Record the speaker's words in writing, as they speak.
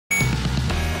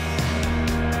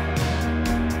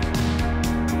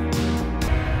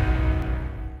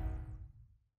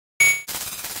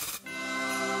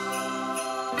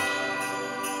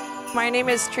My name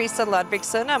is Teresa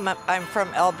Ludvigson. I'm from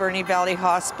Alberni Valley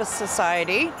Hospice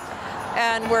Society,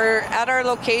 and we're at our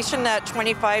location at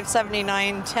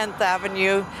 2579 10th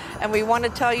Avenue, and we want to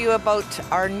tell you about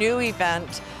our new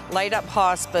event, Light Up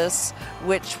Hospice,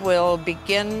 which will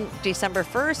begin December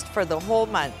 1st for the whole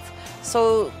month.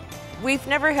 So we've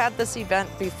never had this event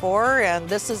before, and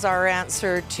this is our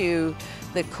answer to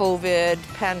the COVID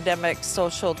pandemic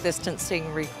social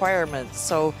distancing requirements.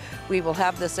 So we will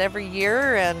have this every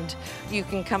year, and you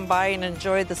can come by and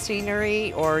enjoy the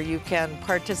scenery, or you can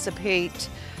participate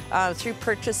through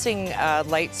purchasing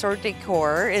lights or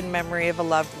decor in memory of a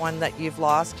loved one that you've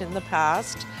lost in the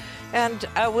past, and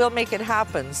we'll make it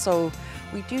happen. So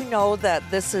we do know that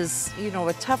this is,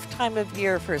 a tough time of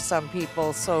year for some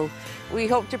people, so we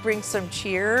hope to bring some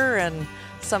cheer and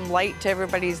some light to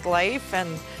everybody's life.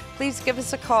 And please give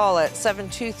us a call at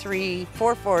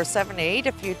 723-4478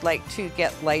 if you'd like to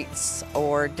get lights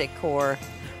or decor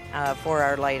for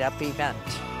our Light Up event.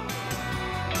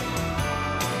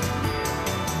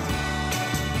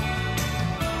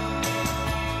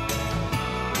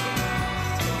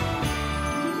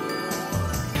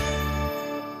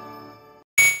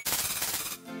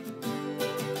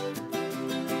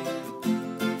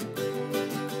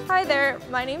 Hi there,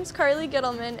 my name's Carly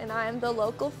Gittleman, and I am the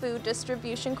local food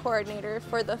distribution coordinator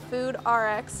for the Food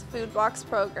RX Food Box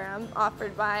program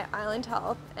offered by Island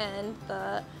Health and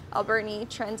the Alberni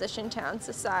Transition Town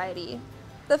Society.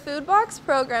 The Food Box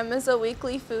program is a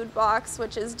weekly food box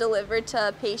which is delivered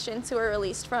to patients who are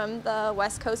released from the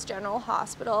West Coast General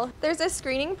Hospital. There's a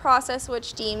screening process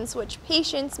which deems which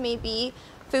patients may be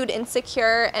food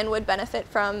insecure and would benefit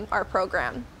from our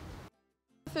program.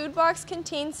 The food box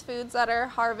contains foods that are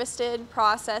harvested,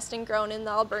 processed, and grown in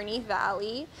the Alberni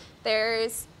Valley.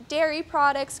 There's dairy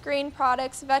products, grain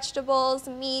products, vegetables,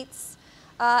 meats,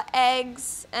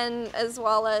 eggs, and as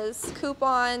well as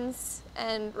coupons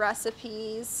and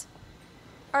recipes.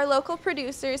 Our local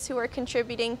producers who are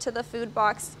contributing to the food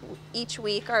box each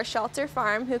week are Shelter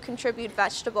Farm, who contribute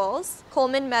vegetables,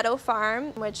 Coleman Meadow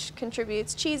Farm, which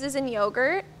contributes cheeses and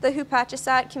yogurt, the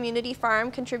Hupatchesat Community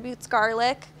Farm contributes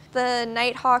garlic, the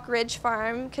Nighthawk Ridge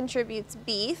Farm contributes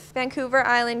beef. Vancouver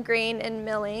Island Grain and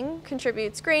Milling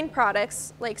contributes grain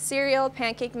products like cereal,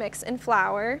 pancake mix, and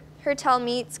flour. Hertel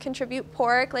Meats contribute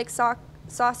pork like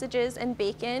sausages and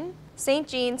bacon. St.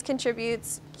 Jean's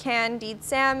contributes candied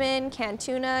salmon, canned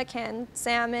tuna, canned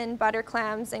salmon, butter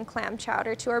clams, and clam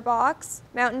chowder to our box.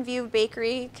 Mountain View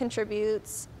Bakery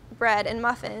contributes bread and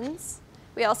muffins.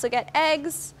 We also get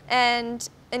eggs, and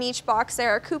in each box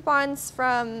there are coupons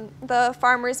from the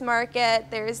farmers market,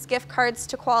 there's gift cards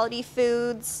to Quality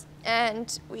Foods,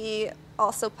 and we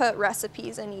also put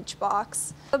recipes in each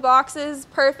box. The box is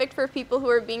perfect for people who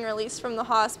are being released from the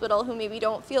hospital who maybe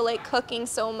don't feel like cooking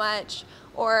so much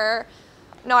or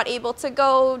not able to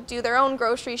go do their own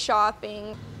grocery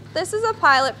shopping. This is a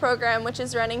pilot program which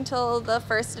is running till the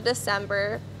 1st of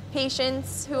December.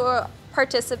 Patients who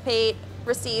participate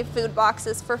receive food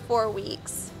boxes for 4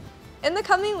 weeks. In the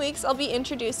coming weeks, I'll be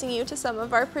introducing you to some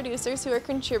of our producers who are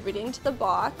contributing to the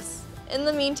box. In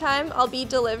the meantime, I'll be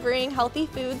delivering healthy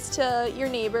foods to your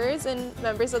neighbors and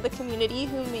members of the community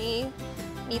who may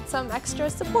need some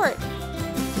extra support.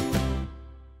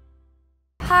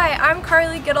 Hi, I'm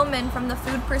Carly Gittleman from the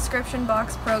Food Prescription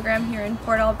Box program here in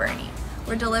Port Alberni.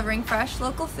 We're delivering fresh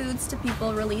local foods to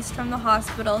people released from the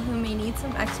hospital who may need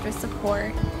some extra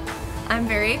support. I'm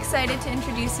very excited to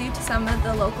introduce you to some of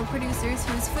the local producers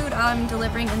whose food I'm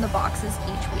delivering in the boxes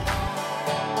each week.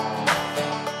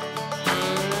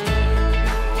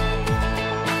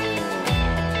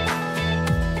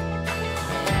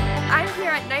 I'm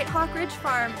here at Nighthawk Ridge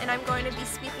Farm, and I'm going to be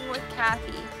speaking with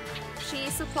Kathy. She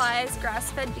supplies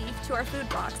grass-fed beef to our food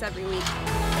box every week.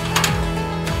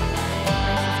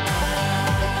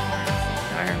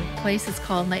 Our place is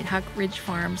called Nighthawk Ridge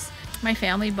Farms. My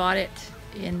family bought it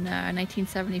in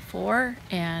 1974,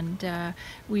 and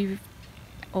we've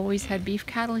always had beef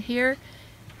cattle here.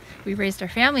 We raised our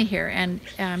family here, and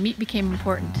meat became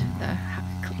important, the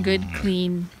good,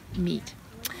 clean meat.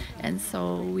 And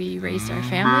so we raised our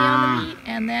family on the meat,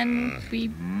 and then we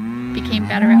became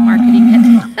better at marketing it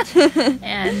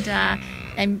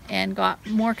and got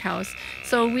more cows.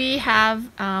 So we have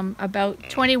about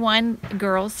 21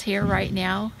 girls here right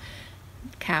now,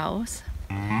 cows,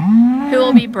 who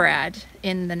will be bred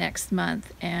in the next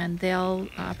month, and they'll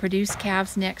produce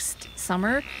calves next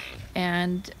summer,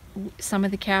 and some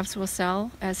of the calves will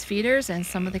sell as feeders, and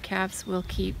some of the calves will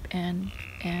keep and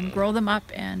grow them up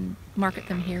and market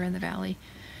them here in the valley.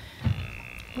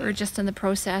 We're just in the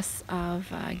process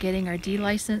of getting our D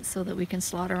license so that we can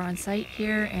slaughter on site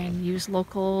here and use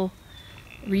local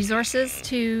resources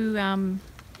to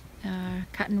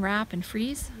cut and wrap and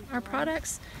freeze our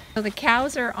products. So the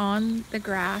cows are on the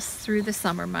grass through the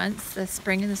summer months, the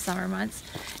spring and the summer months,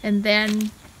 and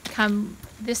then come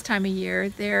this time of year,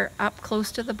 they're up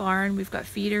close to the barn. We've got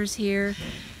feeders here,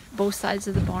 both sides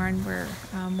of the barn. We're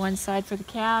one side for the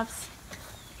calves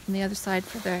and the other side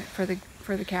for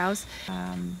the cows.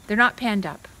 They're not penned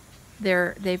up.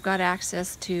 They've got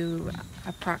access to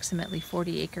approximately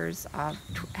 40 acres.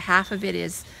 Half of it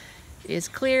is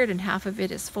cleared and half of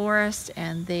it is forest,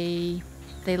 and they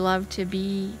love to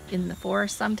be in the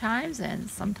forest sometimes, and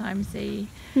sometimes they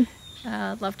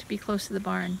love to be close to the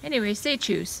barn. Anyways, they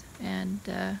choose, and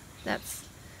that's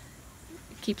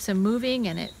keeps them moving,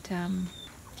 and it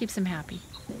keeps them happy.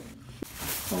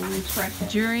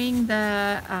 During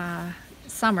the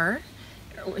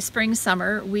spring,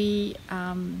 summer, we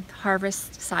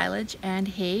harvest silage and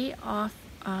hay off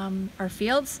our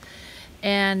fields,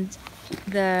 and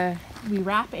we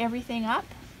wrap everything up.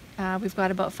 We've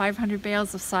got about 500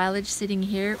 bales of silage sitting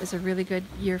here. It was a really good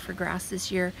year for grass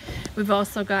this year. We've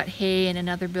also got hay in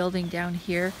another building down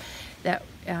here that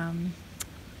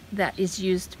is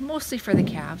used mostly for the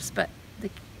calves, but the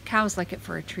cows like it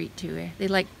for a treat too. They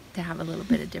like to have a little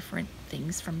bit of different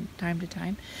things from time to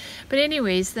time. But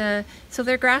anyways, so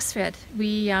they're grass fed.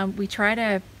 We try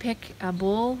to pick a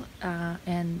bull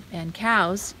and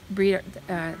cows, breed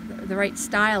the right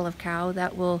style of cow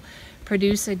that will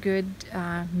produce a good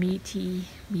beefy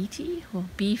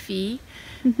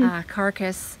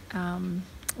carcass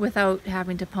without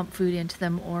having to pump food into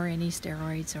them or any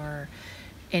steroids or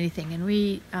anything. And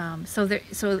we so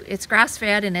it's grass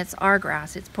fed, and it's our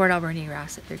grass. It's Port Alberni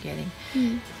grass that they're getting.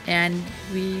 And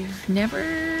we've never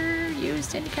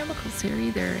used any chemicals here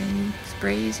either, any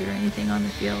sprays or anything on the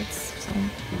fields. So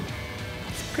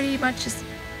it's pretty much just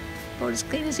about as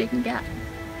clean as you can get.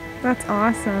 That's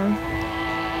awesome.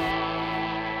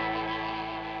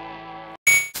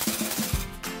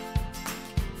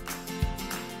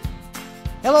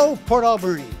 Hello, Port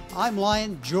Alberni. I'm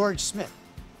Lion George Smith.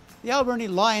 The Alberni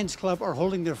Lions Club are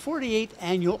holding their 48th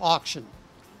annual auction.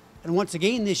 And once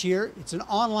again this year, it's an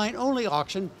online-only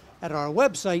auction at our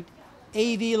website,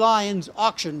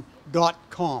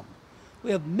 avlionsauction.com.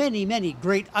 We have many, many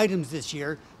great items this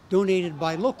year, donated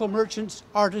by local merchants,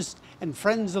 artists, and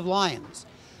friends of Lions.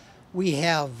 We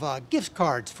have gift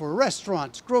cards for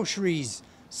restaurants, groceries,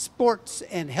 sports,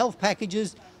 and health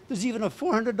packages. There's even a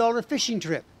 $400 fishing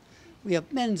trip. We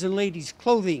have men's and ladies'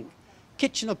 clothing,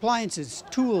 kitchen appliances,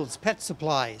 tools, pet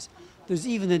supplies. There's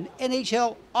even an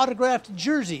NHL autographed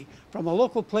jersey from a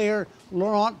local player,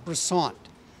 Laurent Bressant.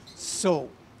 So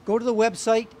go to the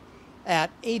website at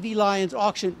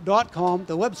avlionsauction.com.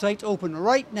 The website's open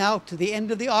right now to the end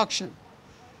of the auction.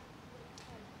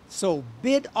 So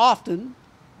bid often,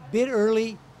 bid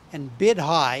early, and bid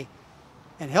high,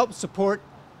 and help support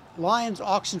Lions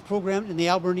Auctions program in the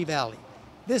Alberni Valley.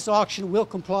 This auction will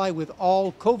comply with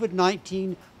all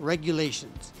COVID-19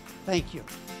 regulations. Thank you.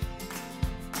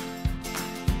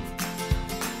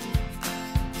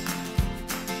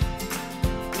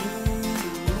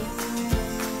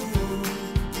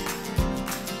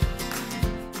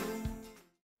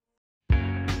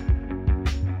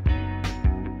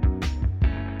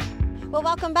 Well,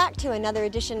 welcome back to another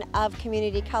edition of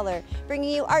Community Color,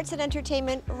 bringing you arts and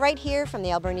entertainment right here from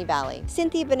the Alberni Valley.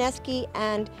 Cynthia Boneski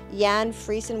and Jan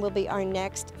Friesen will be our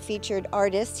next featured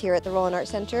artists here at the Roland Art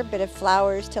Center. Bit of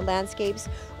flowers to landscapes,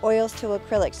 oils to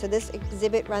acrylics. So this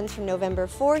exhibit runs from November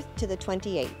 4th to the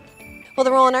 28th. Well,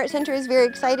 the Roland Art Center is very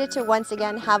excited to once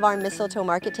again have our mistletoe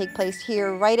market take place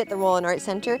here right at the Roland Art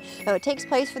Center. Now, it takes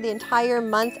place for the entire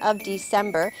month of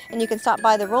December, and you can stop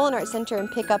by the Roland Art Center and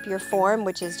pick up your form,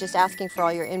 which is just asking for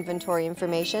all your inventory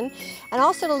information. And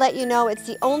also to let you know, it's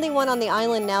the only one on the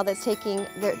island now that's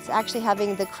actually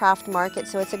having the craft market.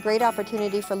 So it's a great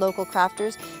opportunity for local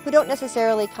crafters who don't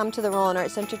necessarily come to the Roland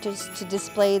Art Center to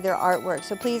display their artwork.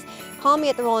 So please call me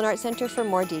at the Roland Art Center for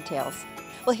more details.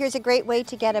 Well, here's a great way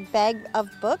to get a bag of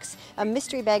books. A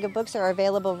mystery bag of books are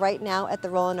available right now at the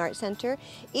Roland Art Center.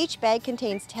 Each bag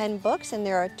contains 10 books, and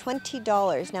they are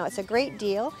 $20. Now, it's a great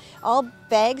deal. All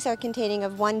bags are containing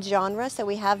of one genre, so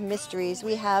we have mysteries,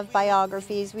 we have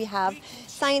biographies, we have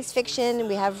science fiction,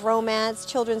 we have romance,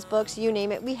 children's books, you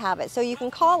name it, we have it. So you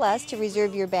can call us to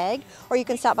reserve your bag, or you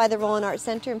can stop by the Roland Art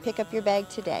Center and pick up your bag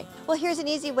today. Well, here's an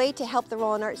easy way to help the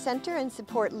Roland Art Center and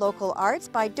support local arts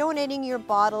by donating your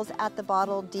bottles at the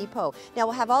Bottle Depot. Now,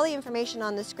 we'll have all the information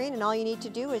on the screen, and all you need to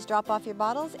do is drop off your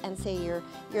bottles and say you're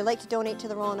like to donate to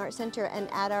the Roland Art Center and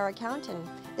add our account, and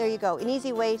there you go. An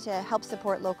easy way to help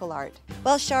support local art.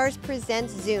 Well, Shars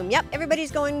presents Zoom. Yep,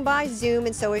 everybody's going by Zoom,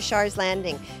 and so is Shars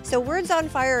Landing. So words on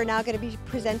Fire are now going to be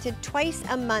presented twice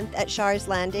a month at Shars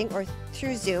Landing or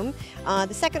through Zoom,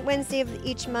 the second Wednesday of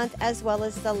each month as well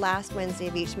as the last Wednesday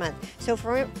of each month. So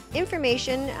for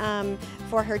information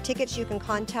for her tickets, you can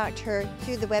contact her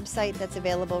through the website that's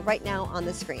available right now on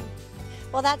the screen.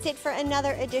 Well, that's it for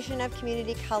another edition of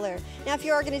Community Color. Now, if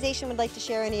your organization would like to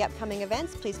share any upcoming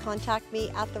events, please contact me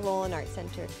at the Roland Arts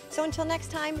Centre. So until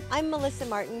next time, I'm Melissa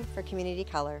Martin for Community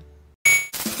Color.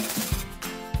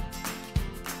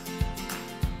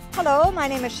 Hello, my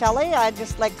name is Shelley. I'd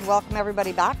just like to welcome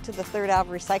everybody back to the 3rd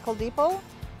Ave Recycle Depot.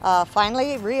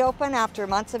 Finally reopened after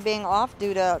months of being off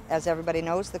due to, as everybody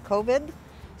knows, the COVID.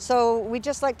 So we'd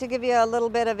just like to give you a little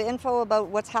bit of info about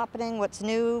what's happening, what's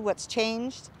new, what's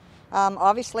changed.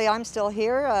 Obviously, I'm still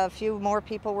here, a few more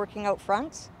people working out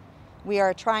front. We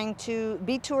are trying to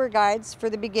be tour guides for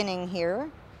the beginning here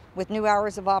with new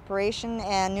hours of operation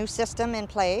and new system in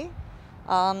play.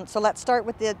 So let's start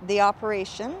with the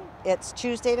operation. It's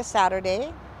Tuesday to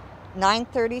Saturday,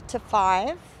 9:30 to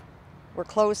 5. We're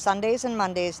closed Sundays and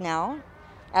Mondays now.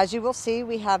 As you will see,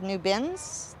 we have new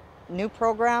bins, new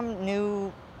program,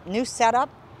 new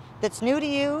setup that's new to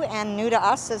you and new to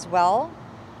us as well.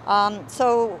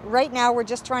 So right now we're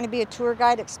just trying to be a tour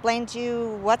guide, explain to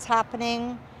you what's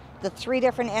happening, the 3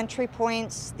 different entry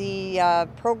points, the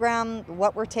program,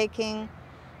 what we're taking.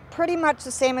 Pretty much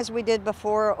the same as we did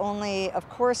before, only of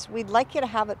course we'd like you to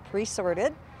have it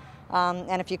pre-sorted.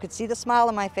 And if you could see the smile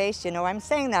on my face, you know I'm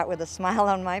saying that with a smile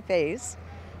on my face.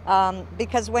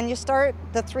 Because when you start,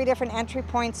 the 3 different entry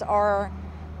points are,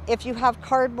 if you have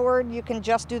cardboard, you can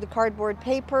just do the cardboard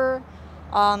paper.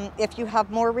 If you have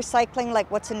more recycling,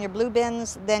 like what's in your blue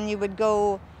bins, then you would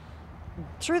go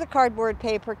through the cardboard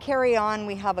paper, carry on.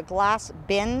 We have a glass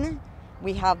bin.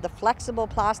 We have the flexible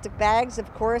plastic bags,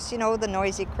 of course, you know, the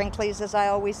noisy crinklies, as I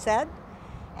always said.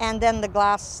 And then the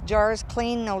glass jars,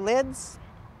 clean, no lids.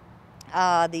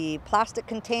 The plastic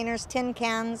containers, tin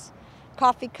cans,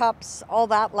 coffee cups, all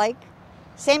that like.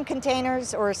 Same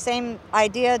containers or same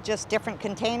idea, just different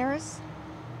containers.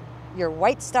 Your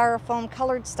white styrofoam,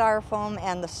 colored styrofoam,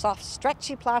 and the soft,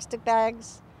 stretchy plastic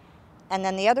bags. And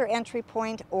then the other entry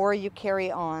point, or you carry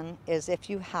on, is if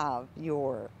you have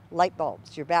your light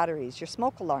bulbs, your batteries, your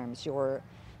smoke alarms, your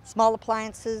small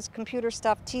appliances, computer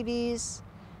stuff, TVs,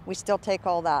 we still take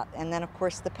all that. And then, of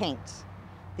course, the paint.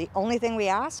 The only thing we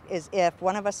ask is if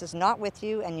one of us is not with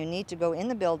you and you need to go in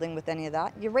the building with any of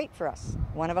that, you rate for us.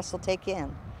 One of us will take you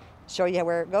in, show you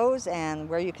where it goes and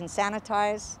where you can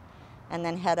sanitize, and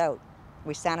then head out.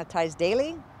 We sanitize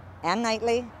daily and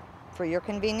nightly for your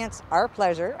convenience, our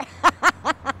pleasure,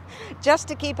 just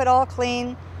to keep it all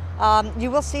clean. You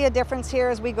will see a difference here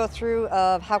as we go through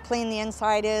of how clean the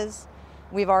inside is.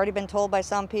 We've already been told by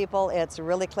some people it's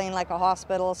really clean like a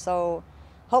hospital, so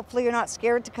hopefully you're not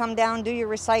scared to come down, do your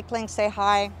recycling, say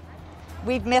hi.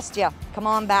 We've missed you. Come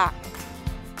on back.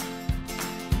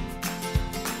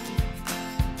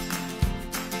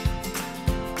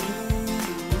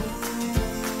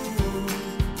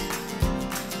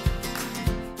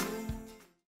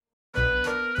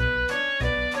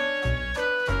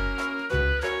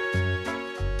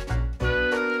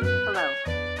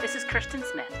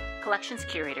 Collections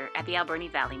Curator at the Alberni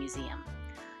Valley Museum.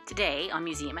 Today on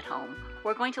Museum at Home,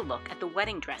 we're going to look at the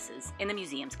wedding dresses in the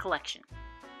museum's collection.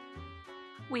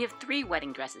 We have 3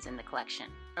 wedding dresses in the collection,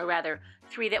 or rather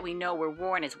 3 that we know were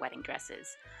worn as wedding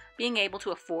dresses. Being able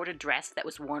to afford a dress that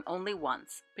was worn only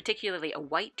once, particularly a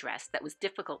white dress that was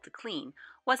difficult to clean,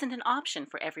 wasn't an option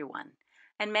for everyone,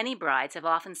 and many brides have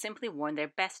often simply worn their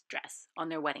best dress on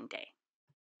their wedding day.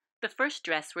 The first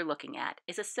dress we're looking at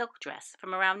is a silk dress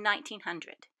from around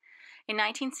 1900. In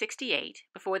 1968,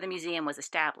 before the museum was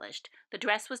established, the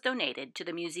dress was donated to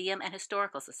the Museum and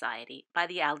Historical Society by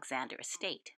the Alexander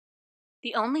estate.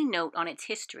 The only note on its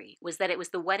history was that it was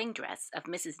the wedding dress of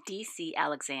Mrs. D.C.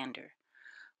 Alexander.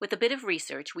 With a bit of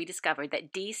research, we discovered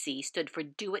that D.C. stood for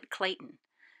Dewitt Clayton.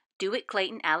 Dewitt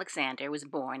Clayton Alexander was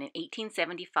born in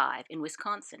 1875 in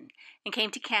Wisconsin and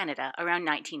came to Canada around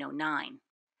 1909.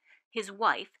 His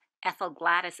wife, Ethel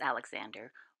Gladys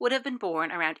Alexander, would have been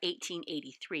born around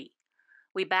 1883.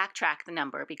 We backtrack the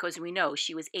number because we know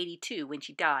she was 82 when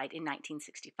she died in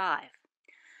 1965.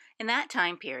 In that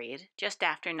time period, just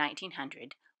after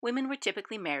 1900, women were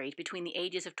typically married between the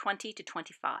ages of 20 to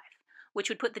 25, which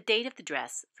would put the date of the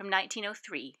dress from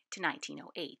 1903 to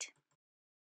 1908.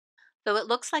 Though it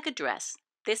looks like a dress,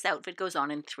 this outfit goes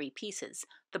on in 3 pieces: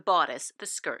 the bodice, the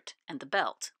skirt, and the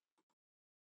belt.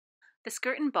 The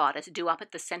skirt and bodice do up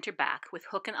at the center back with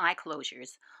hook and eye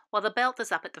closures, while the belt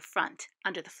is up at the front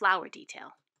under the flower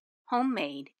detail.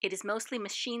 Homemade, it is mostly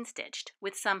machine stitched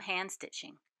with some hand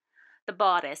stitching. The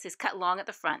bodice is cut long at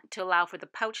the front to allow for the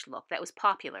pouch look that was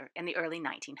popular in the early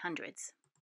 1900s.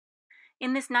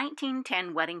 In this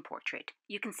 1910 wedding portrait,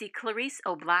 you can see Clarice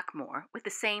O'Blackmore with the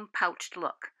same pouched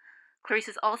look. Clarice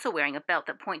is also wearing a belt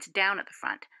that points down at the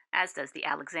front, as does the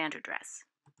Alexander dress.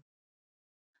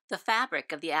 The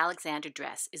fabric of the Alexander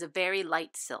dress is a very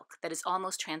light silk that is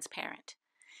almost transparent.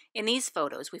 In these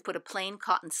photos, we've put a plain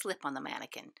cotton slip on the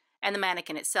mannequin, and the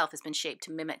mannequin itself has been shaped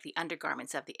to mimic the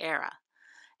undergarments of the era.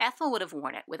 Ethel would have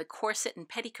worn it with a corset and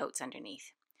petticoats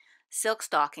underneath. Silk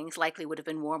stockings likely would have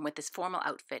been worn with this formal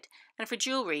outfit, and for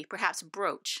jewelry, perhaps a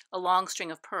brooch, a long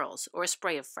string of pearls, or a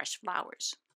spray of fresh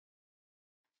flowers.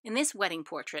 In this wedding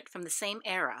portrait from the same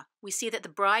era, we see that the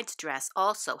bride's dress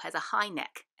also has a high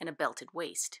neck and a belted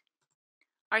waist.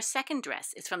 Our second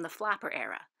dress is from the flapper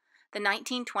era. The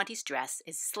 1920s dress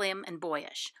is slim and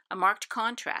boyish, a marked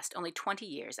contrast only 20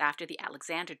 years after the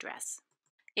Alexander dress.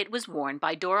 It was worn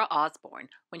by Dora Osborne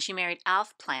when she married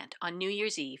Alf Plant on New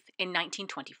Year's Eve in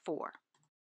 1924.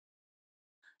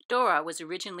 Dora was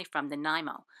originally from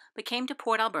Nanaimo, but came to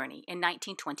Port Alberni in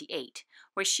 1928,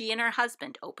 where she and her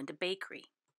husband opened a bakery.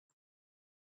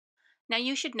 Now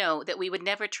you should know that we would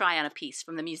never try on a piece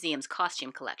from the museum's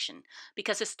costume collection,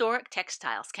 because historic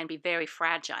textiles can be very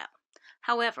fragile.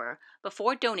 However,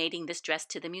 before donating this dress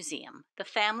to the museum, the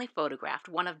family photographed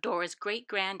one of Dora's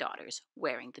great-granddaughters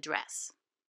wearing the dress.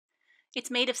 It's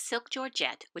made of silk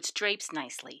georgette, which drapes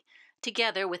nicely.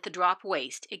 Together with the drop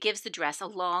waist, it gives the dress a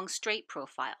long, straight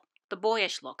profile, the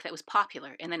boyish look that was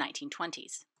popular in the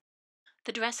 1920s.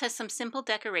 The dress has some simple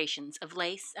decorations of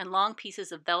lace and long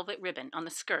pieces of velvet ribbon on the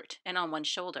skirt and on one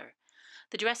shoulder.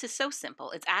 The dress is so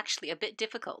simple, it's actually a bit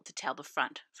difficult to tell the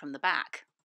front from the back.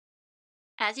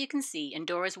 As you can see in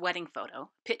Dora's wedding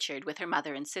photo, pictured with her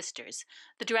mother and sisters,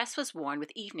 the dress was worn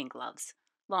with evening gloves,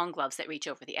 long gloves that reach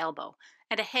over the elbow,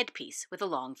 and a headpiece with a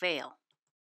long veil.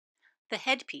 The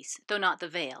headpiece, though not the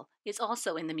veil, is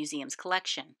also in the museum's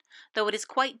collection, though it is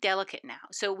quite delicate now,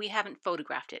 so we haven't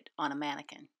photographed it on a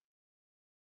mannequin.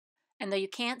 And though you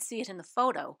can't see it in the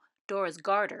photo, Dora's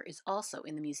garter is also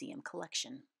in the museum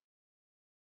collection.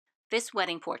 This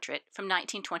wedding portrait from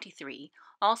 1923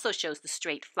 also shows the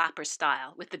straight flapper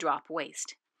style with the drop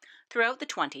waist. Throughout the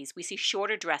 20s, we see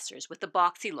shorter dressers with the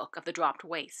boxy look of the dropped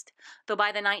waist, though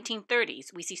by the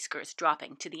 1930s we see skirts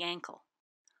dropping to the ankle.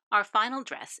 Our final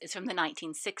dress is from the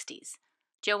 1960s.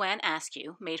 Joanne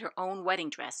Askew made her own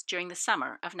wedding dress during the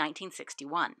summer of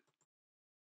 1961.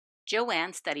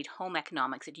 Joanne studied home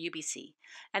economics at UBC,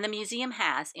 and the museum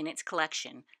has in its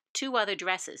collection 2 other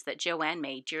dresses that Joanne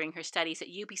made during her studies at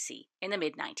UBC in the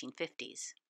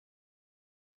mid-1950s.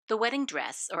 The wedding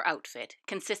dress, or outfit,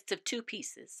 consists of 2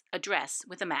 pieces, a dress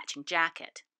with a matching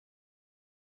jacket.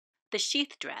 The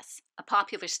sheath dress, a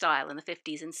popular style in the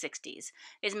 50s and 60s,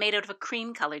 is made out of a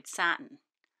cream-colored satin.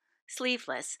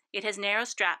 Sleeveless, it has narrow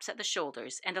straps at the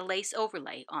shoulders and a lace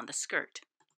overlay on the skirt.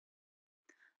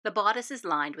 The bodice is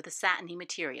lined with a satiny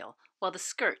material, while the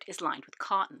skirt is lined with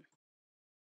cotton.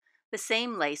 The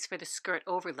same lace for the skirt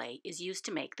overlay is used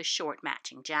to make the short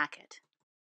matching jacket.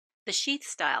 The sheath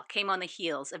style came on the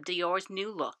heels of Dior's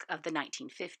new look of the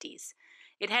 1950s.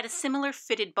 It had a similar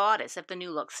fitted bodice of the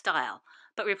new look style,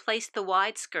 but replaced the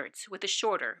wide skirts with a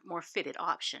shorter, more fitted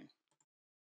option.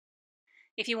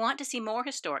 If you want to see more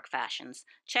historic fashions,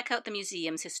 check out the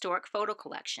museum's historic photo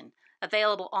collection,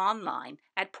 available online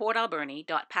at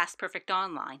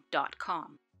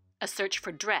portalberni.pastperfectonline.com. A search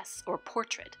for dress or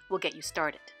portrait will get you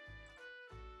started.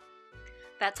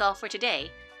 That's all for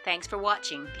today. Thanks for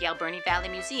watching the Alberni Valley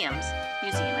Museum's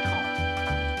Museum at Home.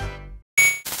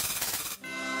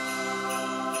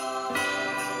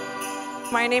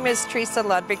 My name is Teresa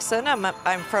Ludvigson.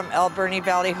 I'm from Alberni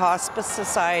Valley Hospice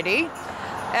Society,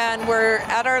 and we're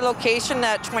at our location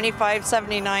at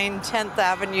 2579 10th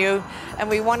Avenue, and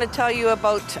we want to tell you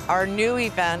about our new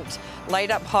event, Light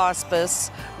Up Hospice,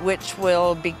 which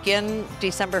will begin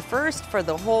December 1st for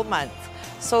the whole month.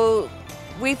 So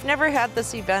we've never had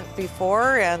this event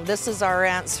before, and this is our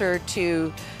answer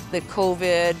to the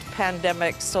COVID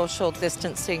pandemic social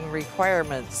distancing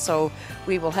requirements. So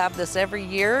we will have this every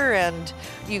year, and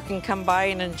you can come by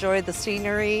and enjoy the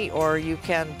scenery, or you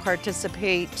can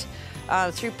participate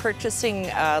through purchasing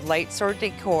lights or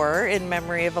decor in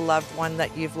memory of a loved one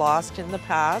that you've lost in the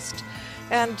past,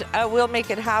 and we'll make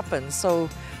it happen. So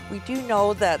we do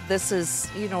know that this is,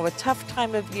 a tough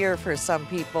time of year for some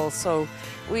people, so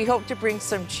we hope to bring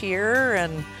some cheer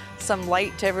and some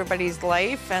light to everybody's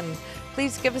life. And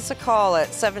please give us a call at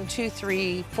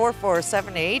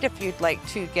 723-4478 if you'd like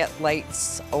to get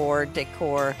lights or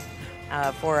decor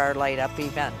for our Light Up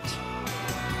event.